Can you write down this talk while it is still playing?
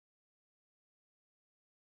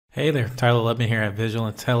Hey there, Tyler Lubman here at Vizual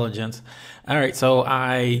Intelligence. All right, so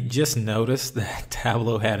I just noticed that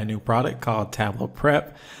Tableau had a new product called Tableau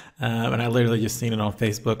Prep, and I literally just seen it on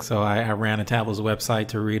Facebook. So I ran to Tableau's website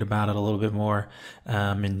to read about it a little bit more,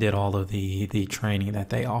 and did all of the training that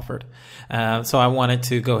they offered. So I wanted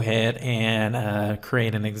to go ahead and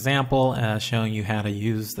create an example showing you how to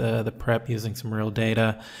use the prep using some real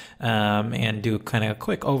data, and do kind of a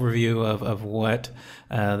quick overview of what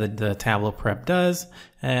the Tableau Prep does,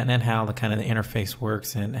 and then how the kind of the interface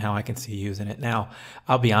works and how I can see using it. Now,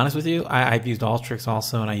 I'll be honest with you, I've used Alyeryx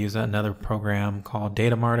also, and I use another program called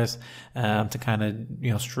Data Martis to kind of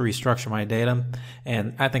restructure my data.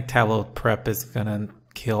 And I think Tableau Prep is gonna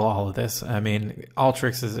kill all of this. I mean,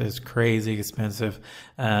 Altyrex is crazy expensive.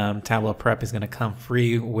 Tableau Prep is going to come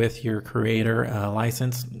free with your creator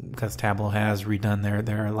license, because Tableau has redone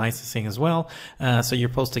their licensing as well. So you're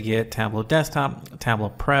supposed to get Tableau Desktop, Tableau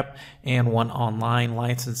Prep, and one online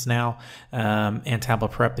license now. And Tableau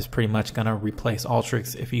Prep is pretty much going to replace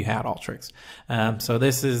Altyrex if you had Altyrex. So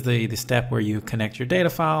this is the step where you connect your data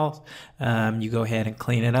files. You go ahead and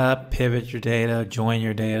clean it up, pivot your data, join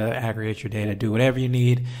your data, aggregate your data, do whatever you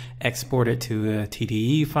need, export it to a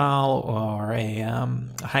TDE file or a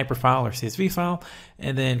hyperfile or CSV file,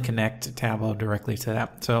 and then connect Tableau directly to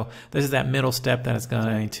that. So this is that middle step that is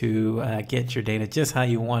going to get your data just how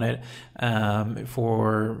you want it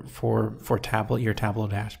for Tableau, your Tableau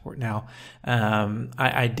dashboard. Now,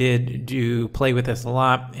 I did play with this a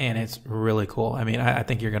lot, and it's really cool. I mean, I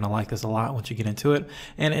think you're going to like this a lot once you get into it,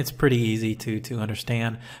 and it's pretty easy to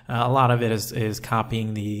understand. A lot of it is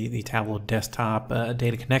copying the Tableau desktop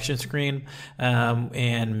data connection screen,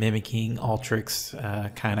 and mimicking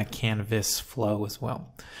Altyrex kind of canvas flow as well. All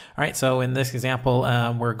right, so in this example,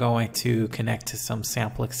 we're going to connect to some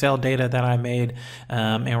sample Excel data that I made,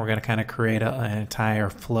 and we're going to kind of create an entire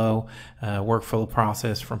flow, workflow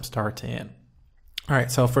process from start to end. All right,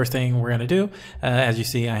 so first thing we're going to do, as you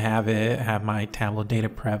see, I have my Tableau data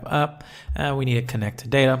prep up. We need to connect to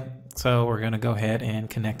data. So we're going to go ahead and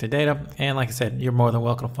connect to data. And like I said, you're more than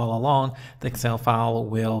welcome to follow along. The Excel file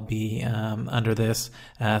will be under this,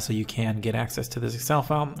 so you can get access to this Excel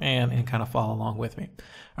file and kind of follow along with me.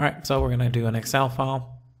 All right, so we're going to do an Excel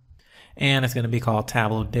file, and it's going to be called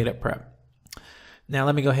Tableau Data Prep. Now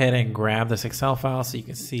let me go ahead and grab this Excel file so you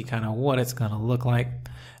can see kind of what it's going to look like.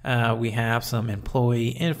 We have some employee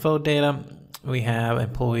info data. We have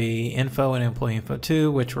employee info and employee info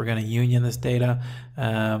 2, which we're going to union this data.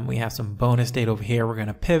 We have some bonus data over here. We're going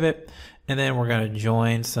to pivot, and then we're going to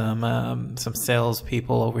join some sales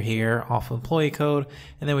people over here off of employee code,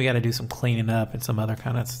 and then we got to do some cleaning up and some other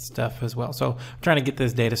kind of stuff as well. So I'm trying to get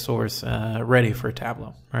this data source ready for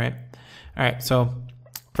Tableau. All right. So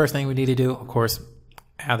first thing we need to do, of course,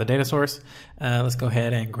 have the data source. Let's go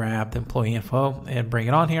ahead and grab the employee info and bring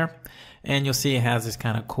it on here. And you'll see it has this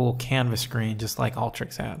kind of cool canvas screen, just like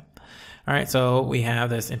Altyrex had. All right, so we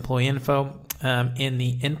have this employee info in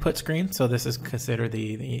the input screen. So this is considered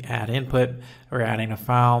the add input or adding a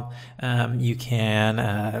file. You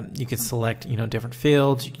can select different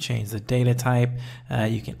fields. You can change the data type.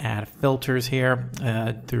 You can add filters here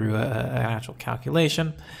through an actual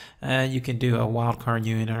calculation. You can do a wildcard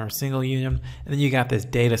union or a single union, and then you got this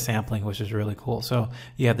data sampling, which is really cool. So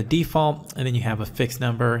you have the default, and then you have a fixed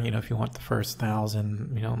number. If you want the first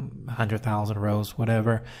 1,000, 100,000 rows,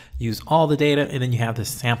 whatever, use all the data, and then you have this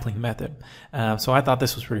sampling method. So I thought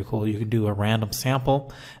this was pretty cool. You could do a random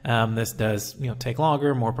sample. This does take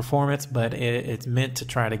longer, more performance, but it's meant to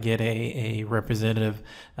try to get a representative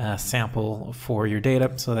sample for your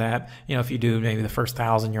data, so that if you do maybe the first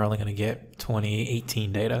 1,000, you're only going to get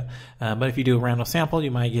 2018 data. But if you do a random sample,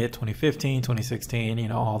 you might get 2015,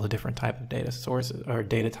 2016, all the different type of data sources or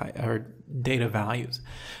data type or data values.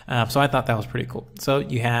 So I thought that was pretty cool. So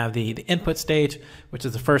you have the input stage, which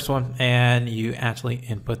is the first one, and you actually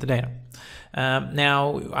input the data.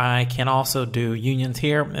 Now I can also do unions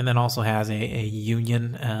here, and then also has a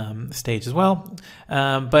union stage as well.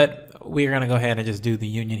 But we're going to go ahead and just do the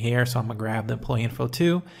union here. So I'm going to grab the employee info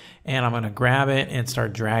 2, and I'm going to grab it and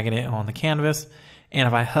start dragging it on the canvas. And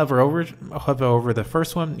if I hover over the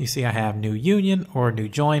first one, you see I have new union or new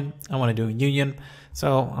join. I want to do a union,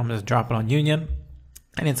 so I'm just drop it on union,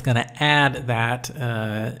 and it's going to add that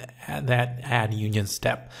add union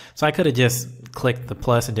step. So I could have just clicked the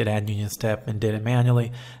plus and did add union step and did it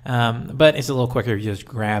manually, but it's a little quicker if you just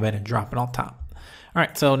grab it and drop it on top. All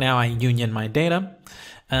right, so now I union my data.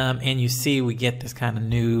 And you see we get this kind of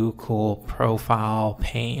new cool profile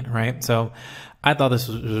pane, right? So I thought this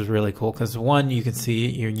was really cool because one, you can see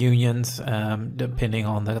your unions depending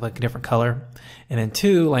on the different color. And then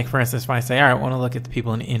two, like for instance, if I say, all right, I want to look at the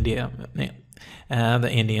people in India, the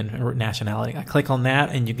Indian nationality. I click on that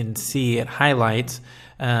and you can see it highlights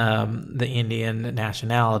the Indian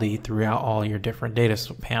nationality throughout all your different data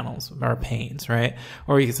panels or panes, right?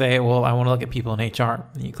 Or you can say, well, I want to look at people in HR.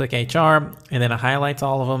 And you click HR and then it highlights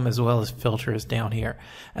all of them as well as filters down here.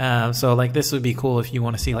 So like this would be cool if you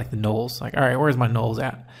want to see like the Knowles. Like, all right, where's my Knowles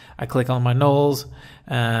at? I click on my Knowles.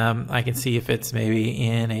 I can see if it's maybe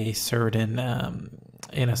in a certain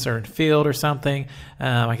field or something.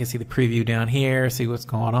 I can see the preview down here, see what's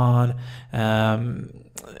going on,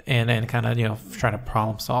 and then kind of, try to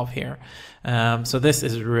problem solve here. So this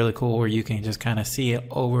is really cool where you can just kind of see an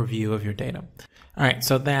overview of your data. All right,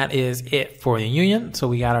 so that is it for the union. So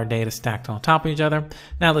we got our data stacked on top of each other.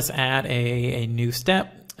 Now let's add a new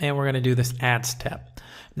step, and we're going to do this add step.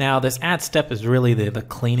 Now this add step is really the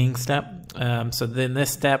cleaning step. So then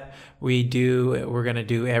this step we're going to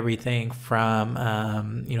do everything from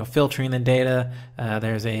filtering the data.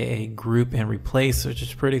 There's a group and replace, which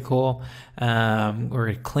is pretty cool.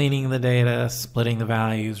 We're cleaning the data, splitting the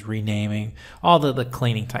values, renaming, all the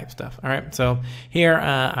cleaning type stuff. All right, so here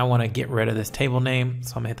I want to get rid of this table name,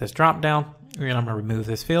 so I'm gonna hit this drop down and I'm gonna remove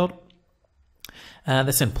this field.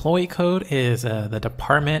 This employee code is the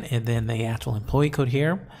department and then the actual employee code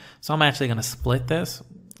here. So I'm actually going to split this.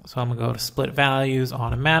 So I'm going to go to split values,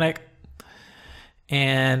 automatic.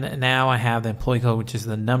 And now I have the employee code, which is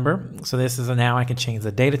the number. So this is now I can change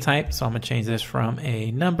the data type. So I'm going to change this from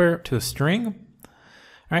a number to a string. All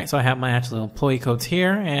right, so I have my actual employee codes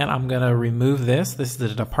here, and I'm going to remove this. This is the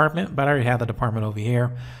department, but I already have the department over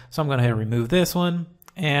here. So I'm going to remove this one.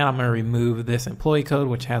 And I'm going to remove this employee code,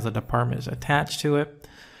 which has a department attached to it.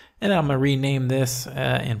 And I'm going to rename this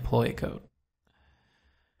employee code.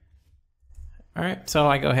 All right, so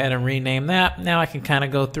I go ahead and rename that. Now I can kind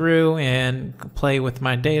of go through and play with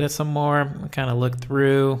my data some more, kind of look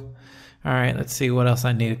through. All right, let's see what else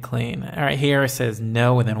I need to clean. All right, here it says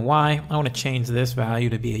no and then Y. I want to change this value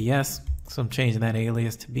to be a yes. So I'm changing that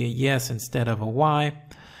alias to be a yes instead of a Y.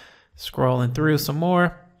 Scrolling through some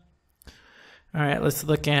more. All right, let's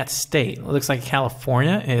look at state. It looks like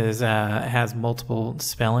California has multiple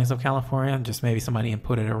spellings of California. Just maybe somebody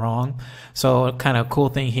inputted it wrong. So kind of cool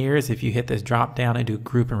thing here is if you hit this drop down and do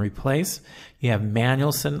group and replace, you have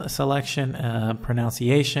manual selection,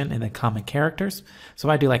 pronunciation, and then common characters. So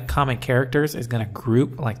if I do like common characters, it's going to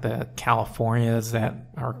group like the Californias that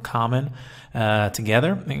are common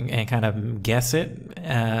together and kind of guess it.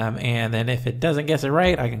 And then if it doesn't guess it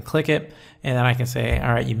right, I can click it and then I can say,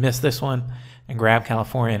 all right, you missed this one. And grab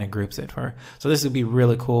California and it groups it for. So this would be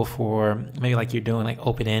really cool for maybe like you're doing like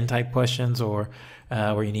open-end type questions or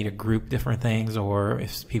where you need to group different things, or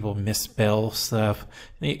if people misspell stuff,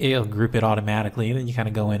 it'll group it automatically and then you kind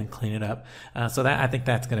of go in and clean it up. So that I think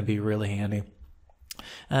that's going to be really handy.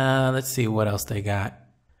 Let's see what else they got.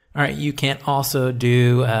 All right, you can also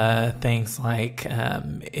do things like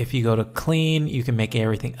if you go to clean, you can make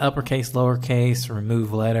everything uppercase, lowercase,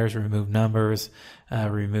 remove letters, remove numbers,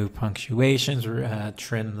 remove punctuations,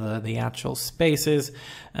 trim the actual spaces.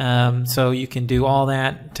 So you can do all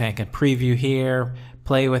that. Take a preview here,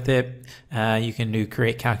 play with it. You can do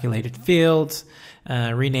create calculated fields,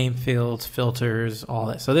 rename fields, filters, all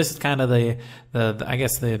that. So this is kind of I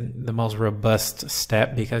guess the most robust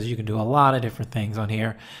step because you can do a lot of different things on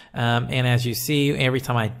here. And as you see, every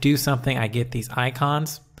time I do something, I get these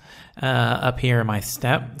icons up here in my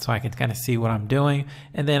step, so I can kind of see what I'm doing.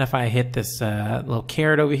 And then if I hit this little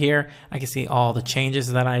caret over here, I can see all the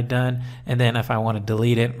changes that I've done. And then if I want to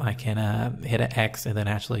delete it, I can hit an X and then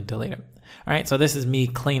actually delete it. All right, so this is me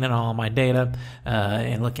cleaning all my data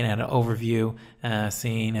and looking at an overview,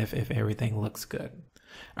 seeing if everything looks good.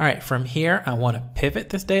 All right, from here, I want to pivot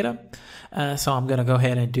this data. So I'm going to go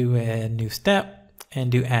ahead and do a new step and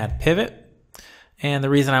do add pivot. And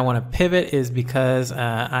the reason I want to pivot is because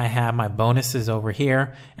I have my bonuses over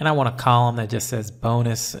here, and I want a column that just says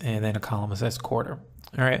bonus and then a column that says quarter.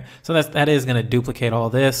 All right, so that is going to duplicate all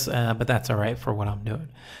this, but that's all right for what I'm doing.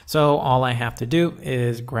 So all I have to do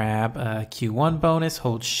is grab Q1 bonus,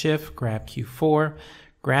 hold shift, grab Q4,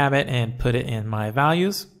 grab it and put it in my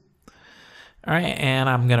values. All right, and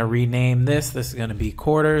I'm going to rename this. This is going to be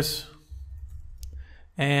quarters,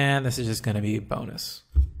 and this is just going to be bonus.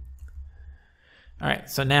 All right,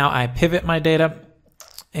 so now I pivot my data.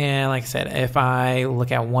 And like I said, if I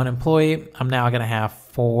look at one employee, I'm now going to have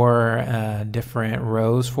 4 different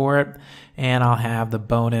rows for it. And I'll have the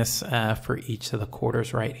bonus for each of the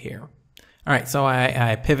quarters right here. All right, so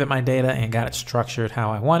I pivot my data and got it structured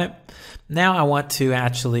how I want it. Now I want to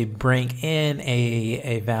actually bring in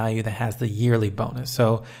a value that has the yearly bonus.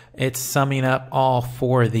 So it's summing up all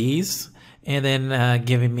 4 of these. and then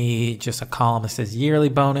giving me just a column that says yearly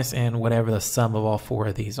bonus and whatever the sum of all 4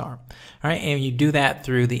 of these are. All right, and you do that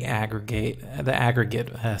through the aggregate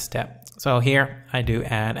step. So here I do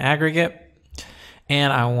add aggregate,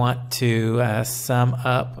 and I want to sum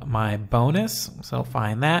up my bonus. So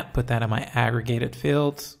find that, put that in my aggregated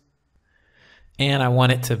fields, and I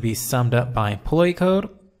want it to be summed up by employee code.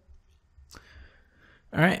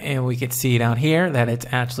 All right, and we can see down here that it's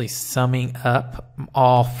actually summing up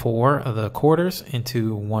all 4 of the quarters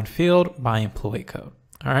into one field by employee code.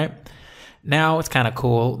 All right, now it's kind of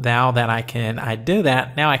cool. Now that I did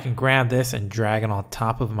that, now I can grab this and drag it on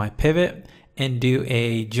top of my pivot and do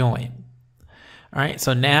a join. All right,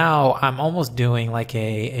 so now I'm almost doing like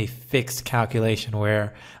a fixed calculation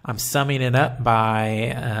where I'm summing it up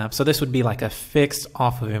by, so this would be like a fixed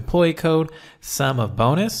off of employee code, sum of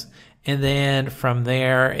bonus. And then from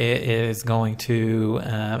there, it is going to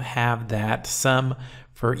have that sum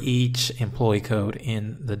for each employee code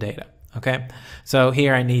in the data. Okay, so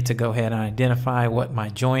here I need to go ahead and identify what my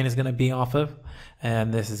join is going to be off of.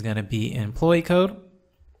 And this is going to be employee code.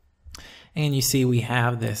 And you see we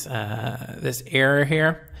have this, this error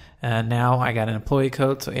here. Now I got an employee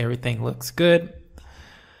code, so everything looks good.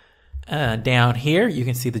 Down here, you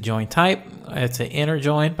can see the join type. It's an inner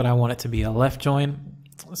join, but I want it to be a left join.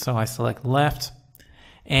 So I select left,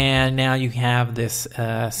 and now you have this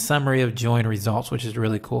summary of join results, which is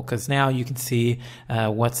really cool because now you can see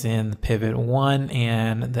what's in the pivot 1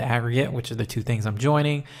 and the aggregate, which are the 2 things I'm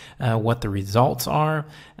joining, what the results are.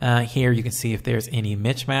 Here you can see if there's any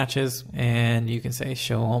mismatches, and you can say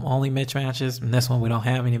show only mismatches. In this one we don't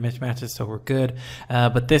have any mismatches, so we're good.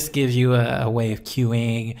 But this gives you a way of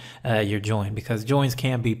queuing your join, because joins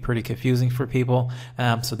can be pretty confusing for people.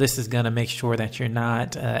 So this is going to make sure that you're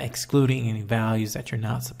not excluding any values that you're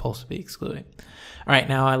not supposed to be excluding. All right,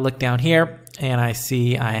 now I look down here and I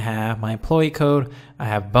see I have my employee code, I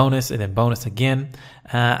have bonus, and then bonus again.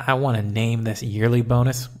 I want to name this yearly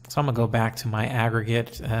bonus, so I'm gonna go back to my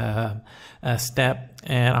aggregate step,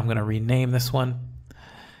 and I'm gonna rename this one,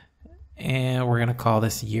 and we're gonna call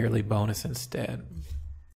this yearly bonus instead.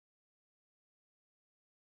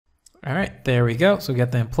 All right, there we go. So we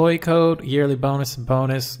got the employee code, yearly bonus, and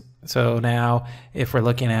bonus. So now if we're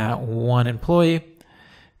looking at one employee,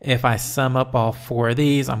 if I sum up all 4 of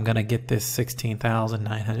these, I'm going to get this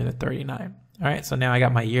 16,939. All right, so now I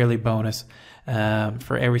got my yearly bonus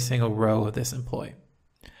for every single row of this employee.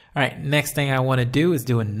 All right, next thing I want to do is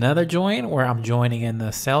do another join where I'm joining in the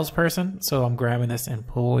salesperson. So I'm grabbing this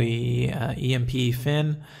employee EMP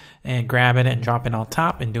fin and grabbing it and dropping it on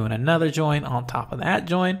top and doing another join on top of that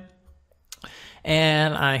join.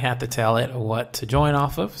 And I have to tell it what to join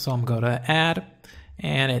off of. So I'm going to add,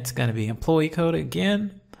 and it's going to be employee code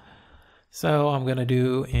again. So I'm going to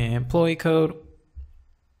do employee code.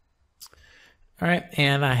 All right,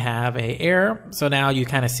 and I have a error. So now you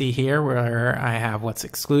kind of see here where I have what's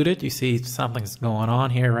excluded. You see something's going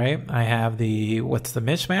on here, right? I have what's the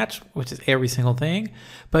mismatch, which is every single thing.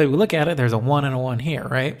 But if we look at it, there's a 1 and a 1 here,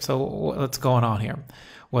 right? So what's going on here?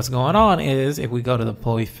 What's going on is if we go to the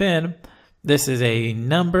employee fin, this is a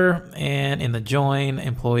number, and in the join,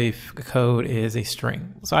 employee code is a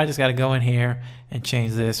string. So I just got to go in here and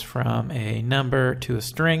change this from a number to a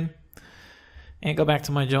string and go back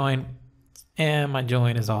to my join, and my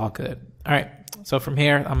join is all good. All right, so from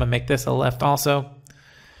here, I'm going to make this a left also.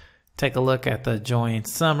 Take a look at the join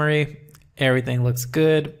summary. Everything looks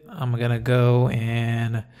good. I'm going to go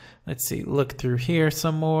and, let's see, look through here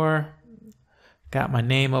some more. Got my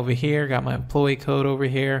name over here, got my employee code over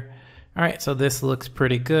here. All right, so this looks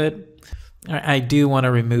pretty good. All right, I do want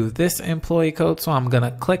to remove this employee code, so I'm going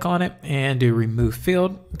to click on it and do remove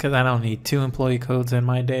field because I don't need 2 employee codes in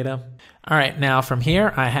my data. All right, now from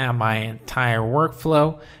here, I have my entire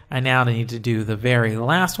workflow. I now need to do the very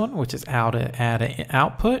last one, which is add an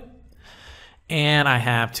output. And I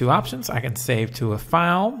have 2 options. I can save to a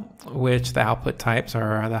file, which the output types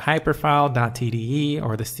are the hyperfile, .tde,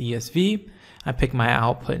 or the CSV. I pick my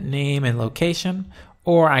output name and location,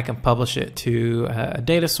 or I can publish it to a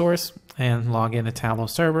data source and log in to Tableau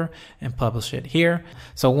server and publish it here.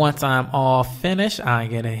 So once I'm all finished, I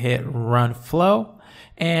get to hit run flow,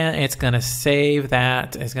 and it's going to save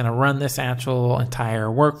that. It's going to run this actual entire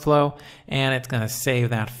workflow, and it's going to save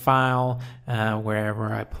that file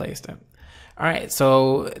wherever I placed it. All right,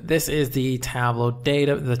 so this is the Tableau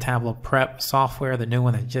data, the Tableau Prep software, the new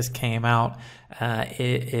one that just came out.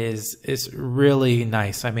 it's really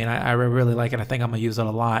nice. I mean, I really like it. I think I'm gonna use it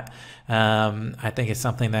a lot. I think it's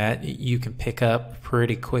something that you can pick up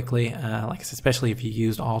pretty quickly, like especially if you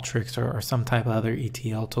used Altyrex or some type of other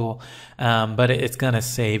ETL tool. But it's gonna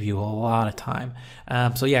save you a lot of time.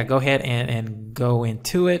 So yeah, go ahead and go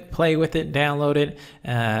into it, play with it, download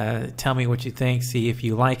it, tell me what you think, see if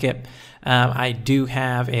you like it. I do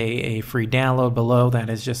have a free download below that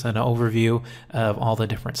is just an overview of all the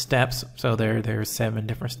different steps. So there's 7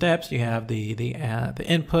 different steps. You have the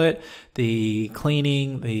input, the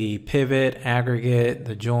cleaning, the pivot, aggregate,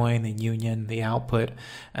 the join, the union, the output,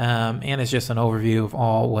 and it's just an overview of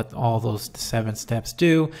what all those 7 steps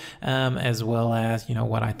do, as well as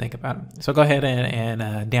what I think about it. So go ahead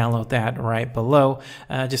and download that right below,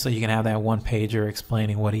 just so you can have that one pager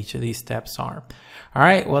explaining what each of these steps are. All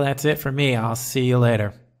right, well, that's it for me. I'll see you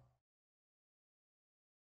later.